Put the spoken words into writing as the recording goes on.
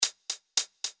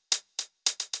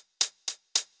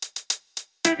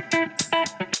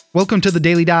Welcome to the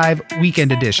Daily Dive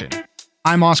Weekend Edition.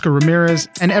 I'm Oscar Ramirez,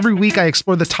 and every week I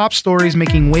explore the top stories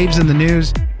making waves in the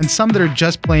news and some that are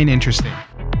just plain interesting.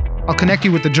 I'll connect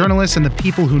you with the journalists and the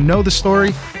people who know the story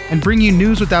and bring you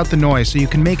news without the noise so you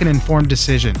can make an informed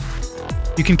decision.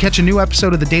 You can catch a new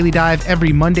episode of the Daily Dive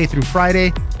every Monday through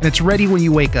Friday, and it's ready when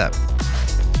you wake up.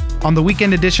 On the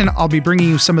Weekend Edition, I'll be bringing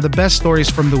you some of the best stories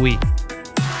from the week.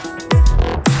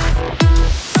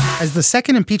 As the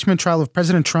second impeachment trial of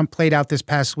President Trump played out this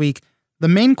past week, the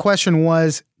main question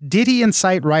was, did he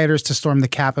incite rioters to storm the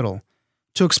Capitol?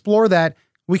 To explore that,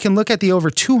 we can look at the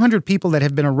over 200 people that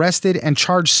have been arrested and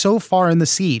charged so far in the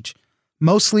siege.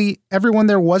 Mostly, everyone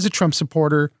there was a Trump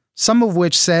supporter, some of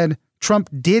which said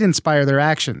Trump did inspire their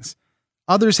actions.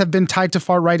 Others have been tied to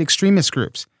far-right extremist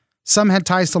groups. Some had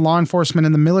ties to law enforcement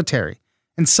and the military.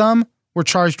 And some were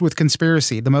charged with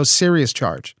conspiracy, the most serious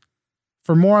charge.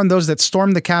 For more on those that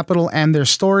stormed the Capitol and their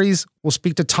stories, we'll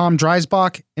speak to Tom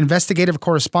Dreisbach, investigative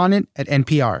correspondent at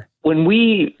NPR. When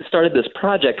we started this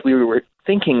project, we were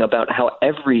thinking about how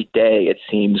every day, it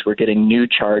seems, we're getting new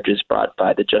charges brought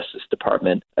by the Justice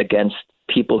Department against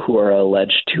people who are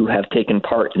alleged to have taken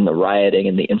part in the rioting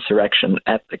and the insurrection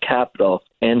at the Capitol.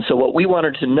 And so what we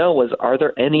wanted to know was, are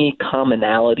there any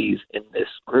commonalities in this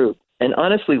group? And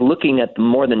honestly, looking at the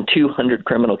more than 200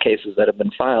 criminal cases that have been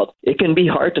filed, it can be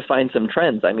hard to find some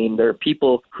trends. I mean, there are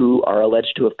people who are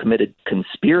alleged to have committed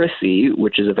conspiracy,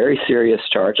 which is a very serious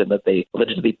charge, and that they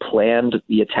allegedly planned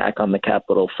the attack on the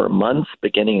Capitol for months,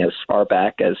 beginning as far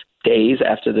back as days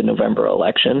after the November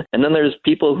election. And then there's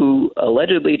people who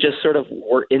allegedly just sort of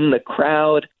were in the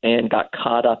crowd and got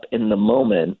caught up in the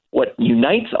moment. What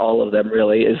unites all of them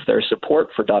really is their support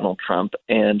for Donald Trump,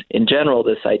 and in general,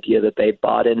 this idea that they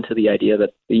bought into the idea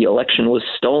that the election was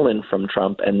stolen from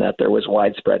Trump and that there was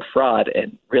widespread fraud.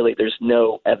 And really, there's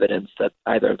no evidence that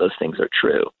either of those things are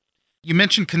true. You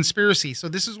mentioned conspiracy. So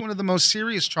this is one of the most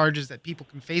serious charges that people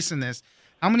can face in this.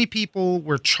 How many people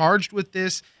were charged with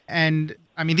this? And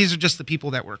I mean, these are just the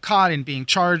people that were caught and being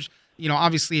charged. You know,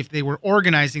 obviously, if they were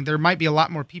organizing, there might be a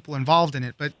lot more people involved in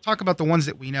it. But talk about the ones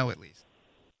that we know, at least.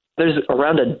 There's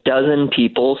around a dozen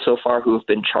people so far who have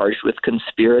been charged with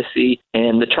conspiracy,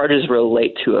 and the charges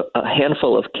relate to a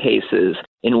handful of cases.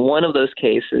 In one of those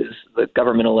cases, the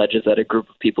government alleges that a group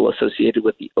of people associated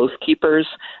with the Oath Keepers,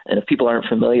 and if people aren't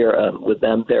familiar with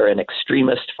them, they're an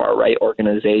extremist far-right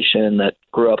organization that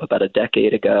grew up about a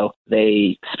decade ago.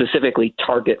 They specifically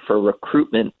target for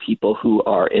recruitment people who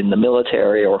are in the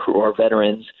military or who are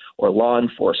veterans or law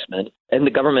enforcement. And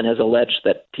the government has alleged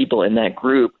that people in that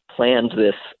group planned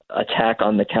this attack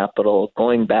on the Capitol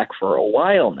going back for a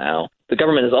while now. The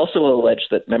government has also alleged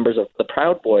that members of the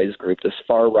Proud Boys group, this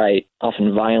far-right,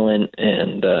 often violent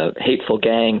and hateful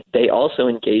gang, they also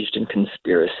engaged in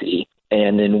conspiracy.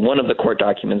 And in one of the court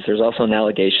documents, there's also an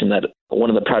allegation that one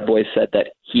of the Proud Boys said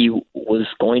that he was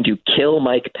going to kill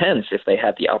Mike Pence if they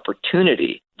had the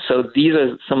opportunity. So these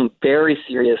are some very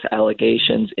serious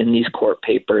allegations in these court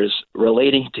papers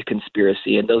relating to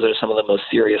conspiracy, and those are some of the most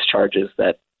serious charges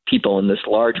that people in this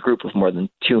large group of more than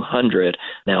 200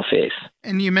 now face.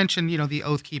 And you mentioned, the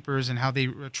Oath Keepers and how they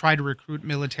try to recruit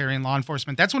military and law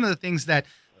enforcement. That's one of the things that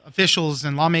officials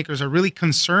and lawmakers are really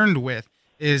concerned with,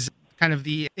 is kind of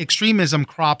the extremism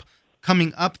crop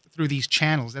coming up through these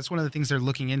channels. That's one of the things they're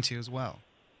looking into as well.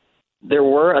 There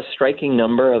were a striking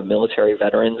number of military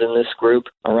veterans in this group.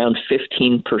 Around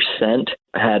 15%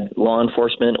 had law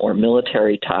enforcement or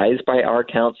military ties by our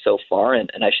count so far. And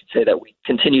I should say that we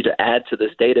continue to add to this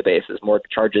database as more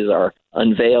charges are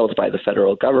unveiled by the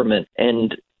federal government.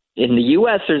 And in the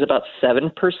U.S., there's about 7%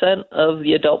 of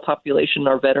the adult population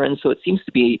are veterans. So it seems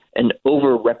to be an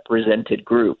overrepresented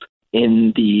group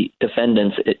in the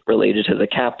defendants related to the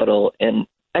Capitol. And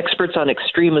experts on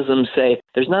extremism say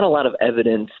there's not a lot of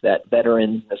evidence that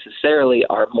veterans necessarily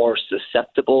are more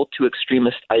susceptible to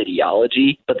extremist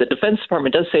ideology, but the Defense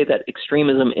Department does say that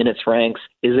extremism in its ranks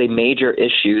is a major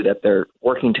issue that they're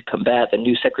working to combat. The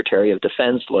new Secretary of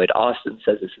Defense, Lloyd Austin,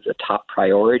 says this is a top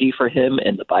priority for him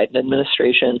and the Biden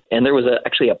administration. And there was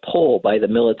actually a poll by the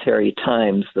Military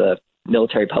Times, the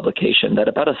military publication, that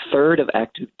about a third of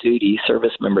active duty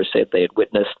service members say that they had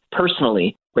witnessed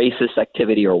personally racist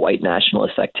activity or white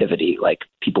nationalist activity, like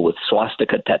people with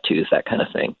swastika tattoos, that kind of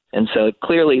thing. And so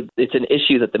clearly it's an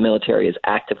issue that the military is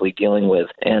actively dealing with,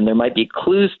 and there might be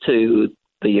clues to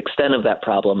the extent of that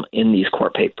problem in these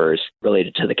court papers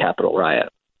related to the Capitol riot.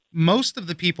 Most of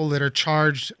the people that are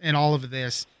charged in all of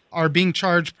this are being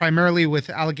charged primarily with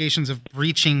allegations of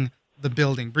breaching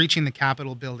the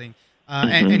Capitol building.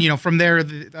 And from there,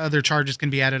 the other charges can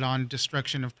be added on,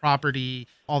 destruction of property,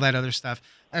 all that other stuff.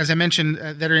 As I mentioned,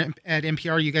 that are at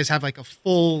NPR, you guys have like a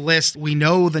full list. We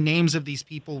know the names of these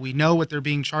people. We know what they're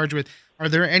being charged with. Are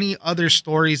there any other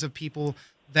stories of people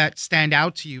that stand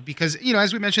out to you? Because,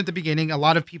 as we mentioned at the beginning, a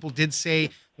lot of people did say,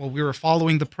 well, we were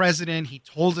following the president. He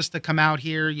told us to come out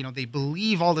here. They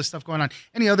believe all this stuff going on.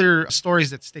 Any other stories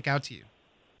that stick out to you?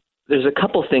 There's a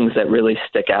couple things that really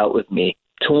stick out with me.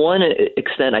 To one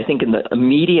extent, I think in the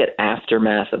immediate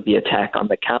aftermath of the attack on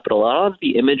the Capitol, a lot of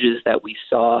the images that we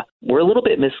saw were a little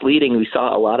bit misleading. We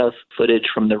saw a lot of footage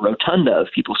from the rotunda of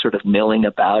people sort of milling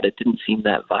about. It didn't seem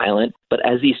that violent. But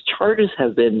as these charges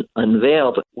have been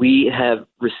unveiled, we have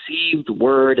received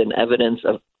word and evidence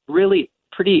of really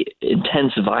pretty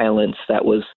intense violence that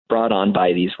was brought on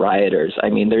by these rioters. I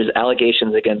mean, there's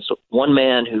allegations against one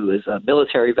man who is a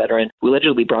military veteran who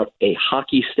allegedly brought a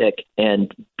hockey stick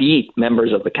and beat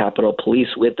members of the Capitol Police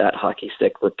with that hockey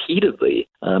stick repeatedly.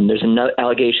 There's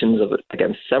allegations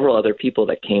against several other people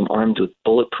that came armed with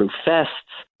bulletproof vests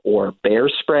or bear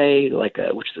spray,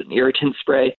 which is an irritant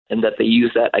spray, and that they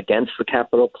use that against the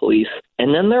Capitol Police.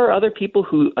 And then there are other people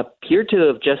who appear to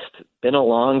have just been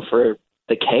along for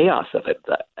the chaos of it.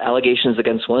 The allegations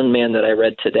against one man that I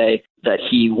read today that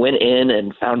he went in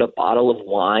and found a bottle of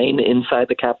wine inside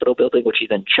the Capitol building, which he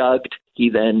then chugged. He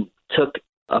then took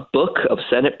a book of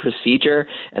Senate procedure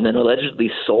and then allegedly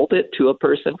sold it to a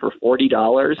person for $40.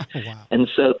 Oh, wow. And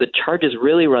so the charges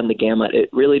really run the gamut. It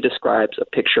really describes a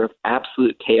picture of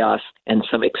absolute chaos and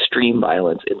some extreme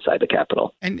violence inside the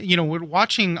Capitol. And, we're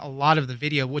watching a lot of the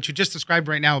video, what you just described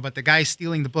right now about the guy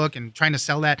stealing the book and trying to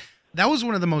sell that. That was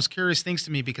one of the most curious things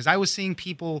to me because I was seeing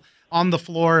people on the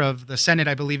floor of the Senate,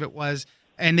 I believe it was,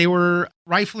 and they were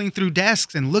rifling through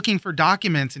desks and looking for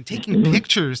documents and taking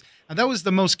pictures. And that was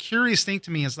the most curious thing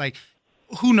to me is like,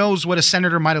 who knows what a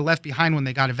senator might have left behind when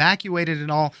they got evacuated and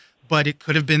all, but it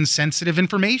could have been sensitive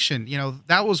information.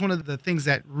 That was one of the things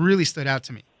that really stood out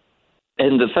to me.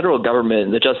 And the federal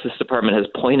government, the Justice Department has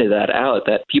pointed that out,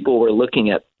 that people were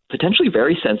looking at potentially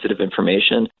very sensitive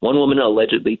information. One woman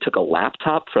allegedly took a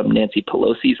laptop from Nancy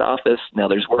Pelosi's office. Now,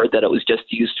 there's word that it was just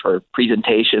used for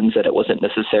presentations, that it wasn't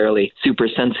necessarily super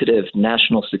sensitive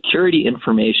national security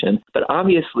information. But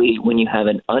obviously, when you have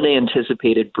an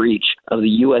unanticipated breach of the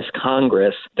U.S.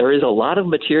 Congress, there is a lot of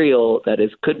material that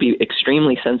could be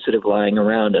extremely sensitive lying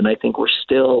around. And I think we're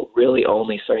still really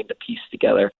only starting to piece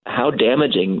together how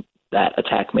damaging that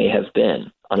attack may have been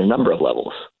on a number of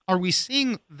levels. Are we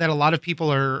seeing that a lot of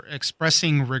people are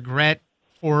expressing regret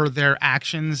for their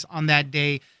actions on that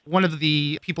day? One of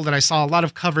the people that I saw a lot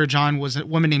of coverage on was a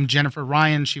woman named Jennifer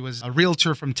Ryan. She was a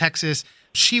realtor from Texas.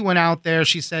 She went out there.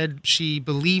 She said she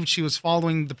believed she was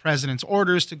following the president's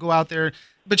orders to go out there.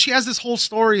 But she has this whole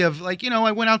story of like,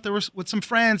 I went out there with some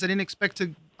friends. I didn't expect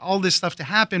all this stuff to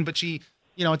happen. But she,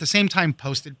 at the same time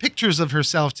posted pictures of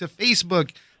herself to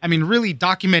Facebook. I mean, really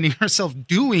documenting herself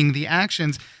doing the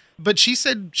actions. But she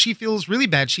said she feels really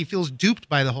bad. She feels duped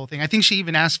by the whole thing. I think she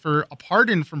even asked for a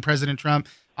pardon from President Trump.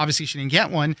 Obviously, she didn't get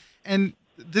one. And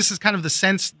this is kind of the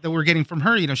sense that we're getting from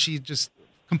her. She's just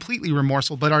completely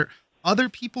remorseful. But are other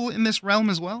people in this realm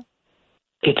as well?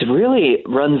 It really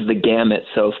runs the gamut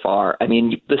so far. I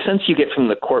mean, the sense you get from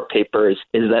the court papers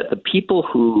is that the people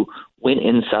who went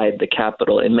inside the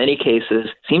Capitol, in many cases,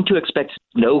 seem to expect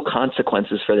no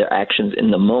consequences for their actions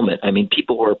in the moment. I mean,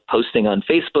 people were posting on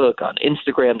Facebook, on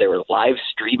Instagram, they were live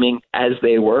streaming as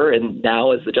they were, and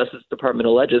now, as the Justice Department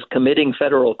alleges, committing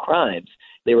federal crimes.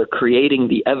 They were creating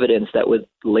the evidence that would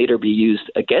later be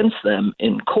used against them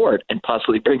in court and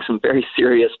possibly bring some very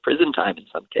serious prison time in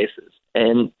some cases.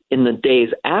 And in the days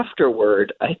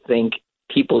afterward, I think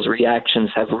people's reactions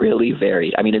have really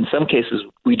varied. I mean, in some cases,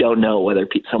 we don't know whether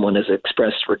someone has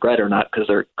expressed regret or not because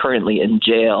they're currently in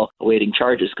jail awaiting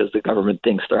charges because the government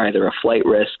thinks they're either a flight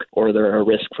risk or they're a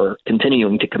risk for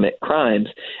continuing to commit crimes.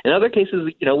 In other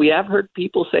cases, we have heard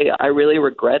people say, I really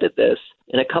regretted this.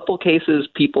 In a couple cases,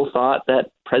 people thought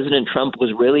that President Trump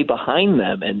was really behind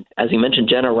them. And as you mentioned,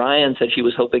 Jenna Ryan said she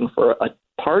was hoping for a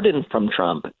pardon from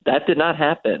Trump. That did not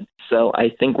happen. So I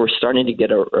think we're starting to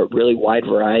get a really wide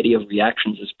variety of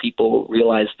reactions as people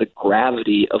realize the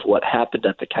gravity of what happened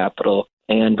at the Capitol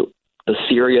and the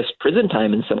serious prison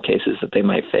time in some cases that they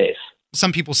might face.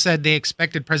 Some people said they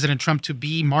expected President Trump to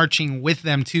be marching with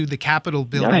them to the Capitol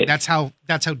building. Right. That's how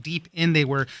deep in they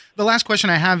were. The last question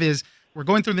I have is, we're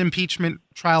going through the impeachment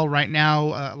trial right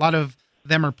now. A lot of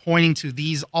them are pointing to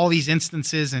all these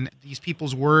instances and these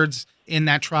people's words in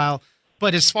that trial.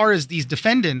 But as far as these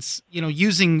defendants,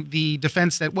 using the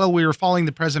defense that, well, we were following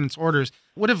the president's orders,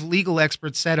 what have legal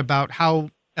experts said about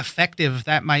how effective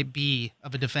that might be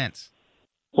of a defense?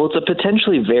 Well, it's a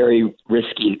potentially very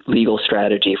risky legal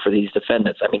strategy for these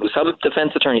defendants. I mean, some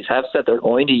defense attorneys have said they're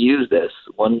going to use this.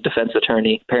 One defense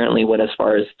attorney apparently went as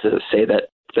far as to say that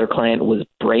their client was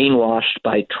brainwashed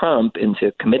by Trump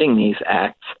into committing these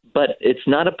acts. But it's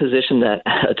not a position that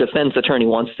a defense attorney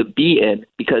wants to be in,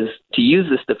 because to use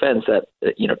this defense that,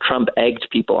 Trump egged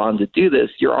people on to do this,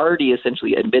 you're already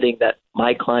essentially admitting that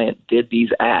my client did these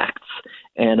acts,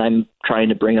 and I'm trying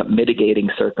to bring up mitigating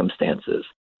circumstances.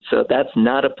 So that's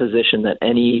not a position that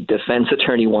any defense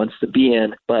attorney wants to be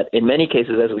in. But in many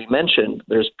cases, as we mentioned,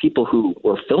 there's people who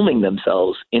were filming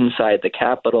themselves inside the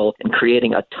Capitol and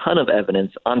creating a ton of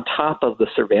evidence on top of the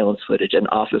surveillance footage and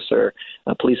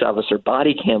police officer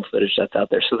body cam footage that's out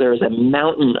there. So there's a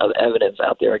mountain of evidence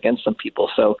out there against some people.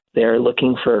 So they're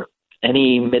looking for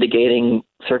any mitigating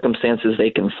circumstances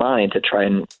they can find to try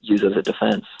and use as a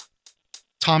defense.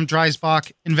 Tom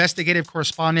Dreisbach, investigative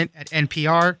correspondent at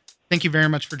NPR. Thank you very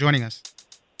much for joining us.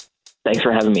 Thanks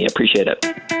for having me. I appreciate it.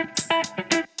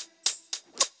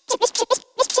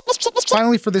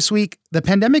 Finally, for this week, the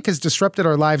pandemic has disrupted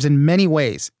our lives in many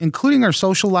ways, including our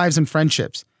social lives and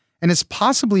friendships, and has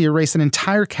possibly erased an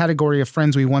entire category of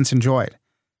friends we once enjoyed.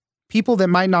 People that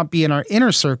might not be in our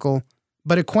inner circle,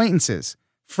 but acquaintances,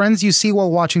 friends you see while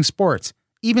watching sports,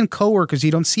 even coworkers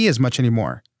you don't see as much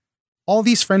anymore. All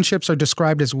these friendships are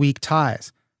described as weak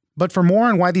ties. But for more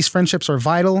on why these friendships are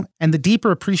vital and the deeper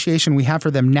appreciation we have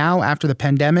for them now after the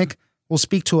pandemic, we'll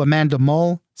speak to Amanda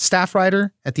Mull, staff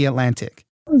writer at The Atlantic.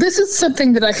 This is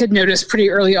something that I had noticed pretty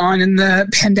early on in the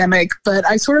pandemic, but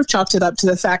I sort of chalked it up to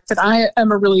the fact that I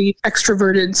am a really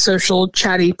extroverted, social,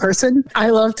 chatty person. I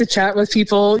love to chat with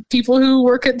people who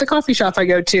work at the coffee shop I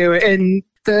go to, and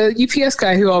the UPS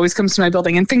guy who always comes to my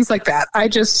building and things like that. I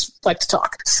just like to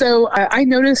talk. So I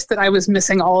noticed that I was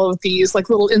missing all of these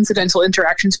little incidental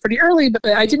interactions pretty early, but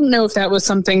I didn't know if that was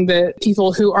something that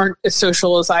people who aren't as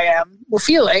social as I am were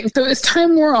feeling. So as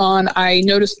time wore on, I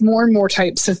noticed more and more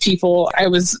types of people I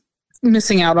was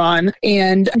missing out on,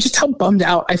 and just how bummed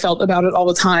out I felt about it all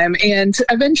the time. And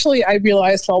eventually I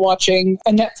realized while watching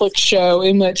a Netflix show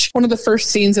in which one of the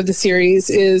first scenes of the series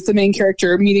is the main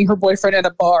character meeting her boyfriend at a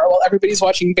bar while everybody's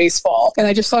watching baseball. And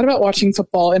I just thought about watching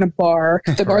football in a bar,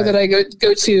 the bar that I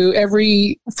go to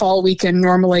every fall weekend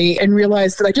normally, and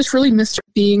realized that I just really missed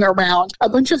being around a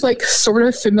bunch of sort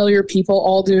of familiar people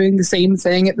all doing the same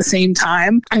thing at the same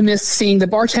time. I missed seeing the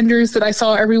bartenders that I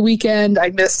saw every weekend. I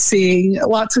missed seeing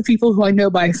lots of people who I know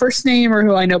by first name or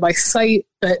who I know by sight,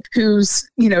 but whose,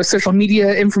 social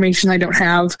media information I don't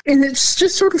have. And it's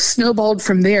just sort of snowballed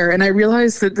from there. And I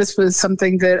realized that this was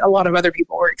something that a lot of other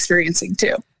people were experiencing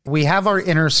too. We have our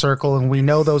inner circle and we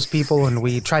know those people and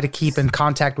we try to keep in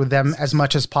contact with them as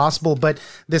much as possible. But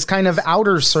this kind of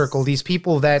outer circle, these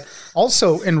people that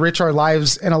also enrich our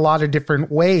lives in a lot of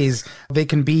different ways, they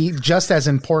can be just as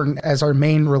important as our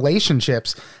main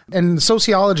relationships. And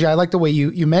sociology, I like the way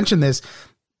you mentioned this,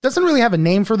 doesn't really have a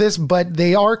name for this, but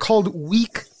they are called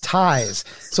weak ties.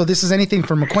 So this is anything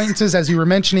from acquaintances, as you were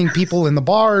mentioning, people in the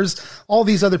bars, all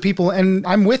these other people. And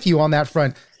I'm with you on that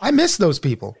front. I miss those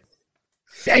people.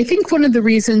 I think one of the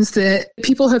reasons that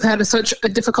people have had such a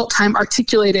difficult time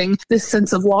articulating this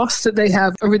sense of loss that they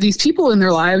have over these people in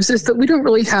their lives is that we don't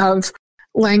really have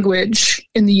language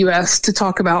in the U.S. to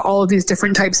talk about all of these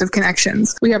different types of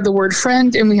connections. We have the word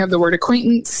friend and we have the word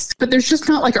acquaintance, but there's just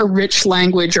not a rich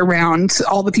language around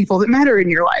all the people that matter in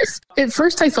your life. At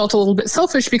first, I felt a little bit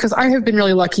selfish because I have been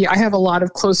really lucky. I have a lot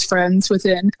of close friends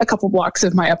within a couple blocks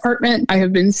of my apartment. I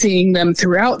have been seeing them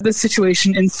throughout the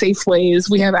situation in safe ways.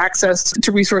 We have access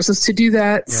to resources to do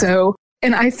that. Yeah.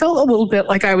 And I felt a little bit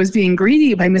like I was being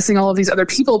greedy by missing all of these other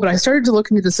people, but I started to look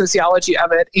into the sociology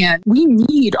of it. And we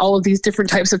need all of these different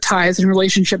types of ties and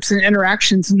relationships and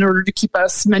interactions in order to keep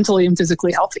us mentally and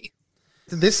physically healthy.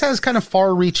 This has kind of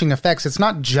far-reaching effects. It's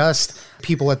not just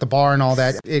people at the bar and all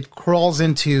that. It crawls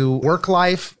into work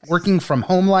life, working from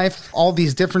home life, all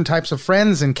these different types of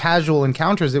friends and casual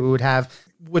encounters that we would have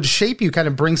would shape you, kind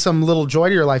of bring some little joy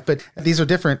to your life, but these are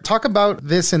different. Talk about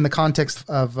this in the context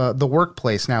of the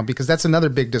workplace now, because that's another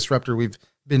big disruptor we've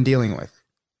been dealing with.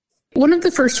 One of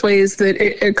the first ways that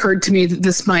it occurred to me that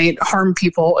this might harm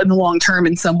people in the long term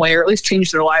in some way, or at least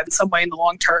change their lives in some way in the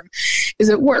long term, is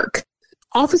at work.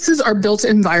 Offices are built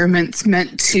environments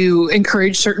meant to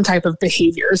encourage certain type of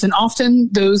behaviors. And often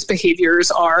those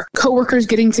behaviors are coworkers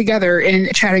getting together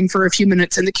and chatting for a few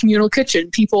minutes in the communal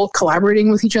kitchen, people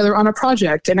collaborating with each other on a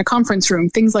project in a conference room,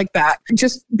 things like that.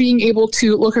 Just being able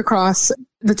to look across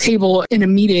the table in a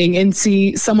meeting and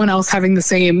see someone else having the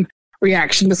same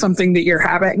reaction to something that you're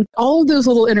having. All of those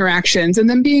little interactions, and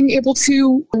then being able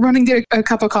to run and get a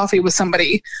cup of coffee with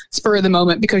somebody spur of the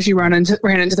moment because you ran into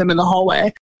them in the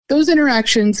hallway. those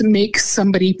interactions make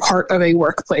somebody part of a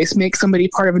workplace, make somebody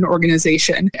part of an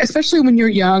organization, especially when you're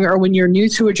young or when you're new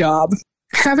to a job.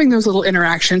 Having those little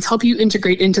interactions help you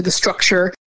integrate into the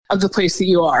structure of the place that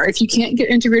you are. If you can't get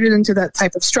integrated into that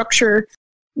type of structure,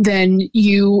 then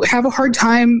you have a hard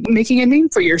time making a name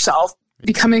for yourself,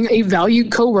 becoming a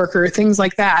valued coworker, things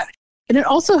like that. And it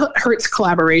also hurts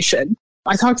collaboration.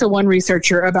 I talked to one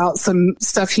researcher about some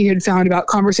stuff he had found about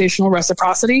conversational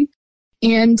reciprocity.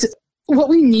 And what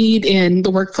we need in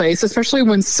the workplace, especially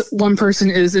when one person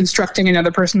is instructing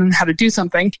another person on how to do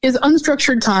something, is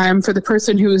unstructured time for the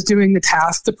person who is doing the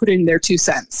task to put in their 2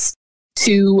 cents,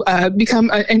 to become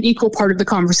an equal part of the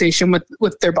conversation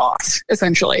with their boss,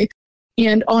 essentially.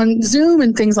 And on Zoom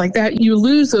and things like that, you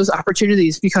lose those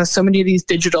opportunities because so many of these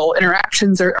digital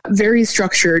interactions are very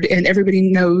structured and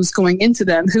everybody knows going into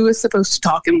them who is supposed to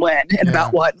talk and when and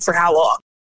about what and for how long.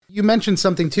 You mentioned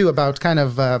something too about kind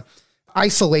of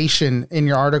isolation in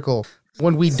your article.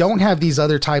 When we don't have these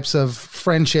other types of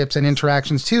friendships and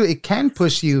interactions too, it can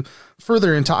push you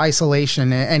further into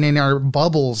isolation and in our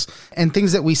bubbles and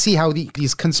things that we see how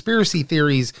these conspiracy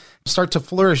theories start to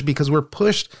flourish because we're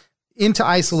pushed into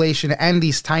isolation and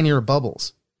these tinier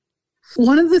bubbles.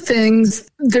 One of the things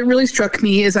that really struck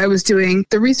me as I was doing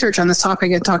the research on this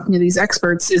topic and talking to these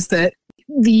experts is that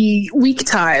the weak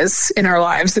ties in our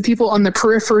lives, the people on the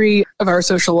periphery of our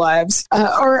social lives,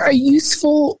 are a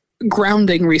useful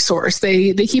grounding resource.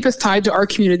 They keep us tied to our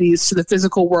communities, to the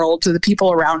physical world, to the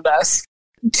people around us,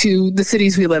 to the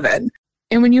cities we live in.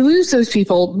 And when you lose those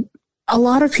people, a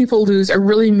lot of people lose a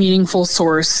really meaningful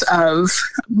source of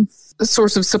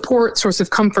support, source of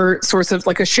comfort, source of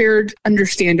like a shared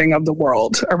understanding of the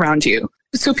world around you.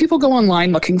 So people go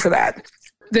online looking for that.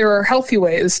 There are healthy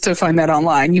ways to find that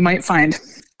online. You might find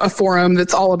a forum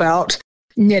that's all about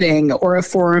knitting or a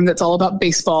forum that's all about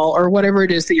baseball or whatever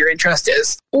it is that your interest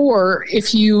is. Or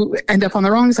if you end up on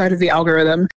the wrong side of the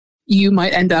algorithm, you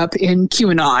might end up in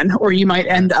QAnon or you might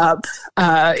end up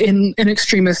in an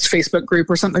extremist Facebook group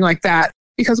or something like that.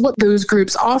 Because what those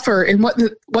groups offer and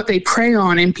what they prey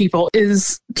on in people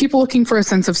is people looking for a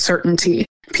sense of certainty,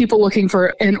 people looking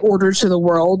for an order to the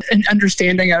world, an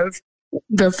understanding of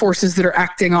the forces that are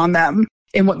acting on them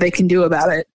and what they can do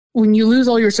about it. When you lose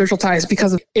all your social ties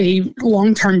because of a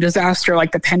long-term disaster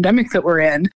like the pandemic that we're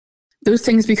in, those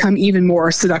things become even more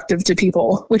seductive to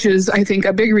people, which is, I think,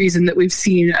 a big reason that we've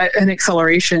seen an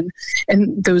acceleration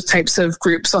in those types of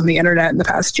groups on the internet in the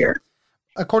past year.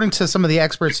 According to some of the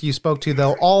experts you spoke to,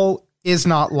 though, all is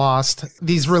not lost.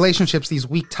 These relationships, these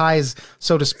weak ties,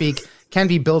 so to speak, can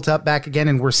be built up back again.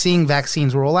 And we're seeing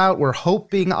vaccines roll out. We're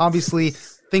hoping, obviously,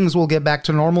 things will get back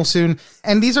to normal soon.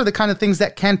 And these are the kind of things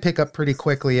that can pick up pretty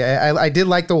quickly. I did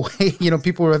like the way,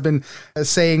 people have been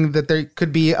saying that there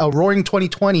could be a roaring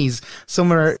 2020s,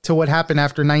 similar to what happened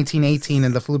after 1918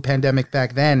 and the flu pandemic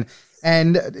back then.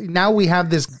 And now we have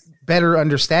this better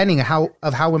understanding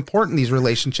of how important these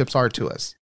relationships are to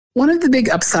us. One of the big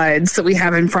upsides that we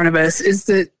have in front of us is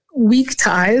that weak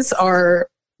ties are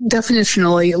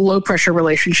definitionally low-pressure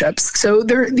relationships. So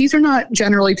these are not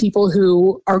generally people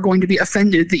who are going to be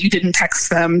offended that you didn't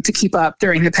text them to keep up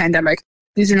during the pandemic.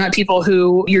 These are not people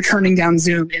who you're turning down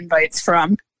Zoom invites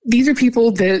from. These are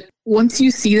people that once you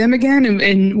see them again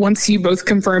and once you both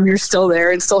confirm you're still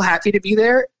there and still happy to be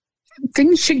there,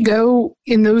 things should go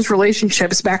in those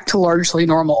relationships back to largely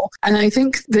normal. And I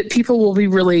think that people will be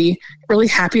really, really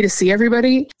happy to see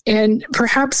everybody and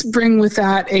perhaps bring with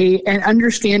that an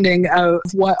understanding of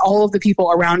what all of the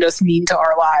people around us mean to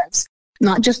our lives.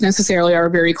 Not just necessarily our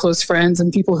very close friends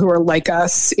and people who are like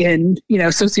us in,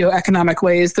 socioeconomic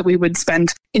ways that we would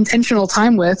spend intentional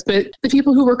time with, but the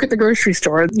people who work at the grocery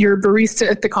store, your barista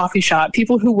at the coffee shop,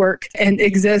 people who work and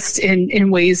exist in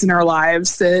ways in our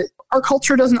lives that our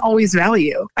culture doesn't always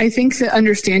value. I think that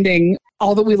understanding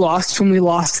all that we lost when we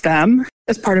lost them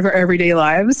as part of our everyday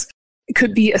lives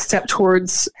could be a step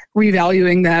towards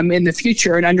revaluing them in the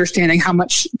future and understanding how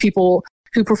much people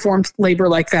who perform labor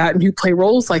like that and who play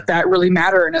roles like that really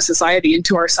matter in a society and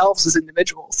to ourselves as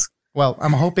individuals. Well,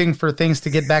 I'm hoping for things to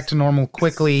get back to normal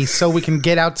quickly so we can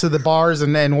get out to the bars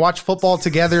and watch football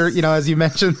together, as you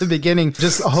mentioned at the beginning,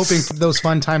 just hoping for those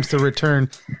fun times to return.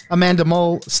 Amanda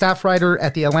Mull, staff writer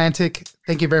at The Atlantic,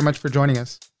 thank you very much for joining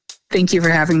us. Thank you for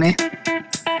having me.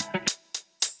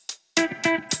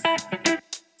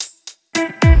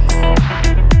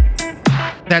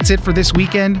 That's it for this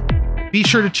weekend. Be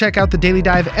sure to check out The Daily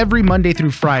Dive every Monday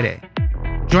through Friday.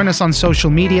 Join us on social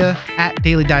media at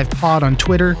Daily Dive Pod on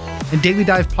Twitter and Daily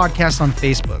Dive Podcast on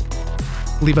Facebook.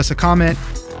 Leave us a comment,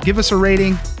 give us a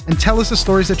rating, and tell us the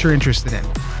stories that you're interested in.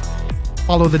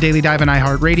 Follow The Daily Dive on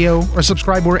iHeartRadio or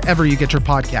subscribe wherever you get your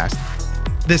podcast.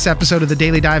 This episode of The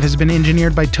Daily Dive has been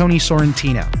engineered by Tony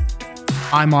Sorrentino.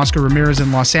 I'm Oscar Ramirez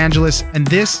in Los Angeles, and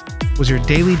this was your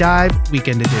Daily Dive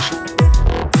Weekend Edition.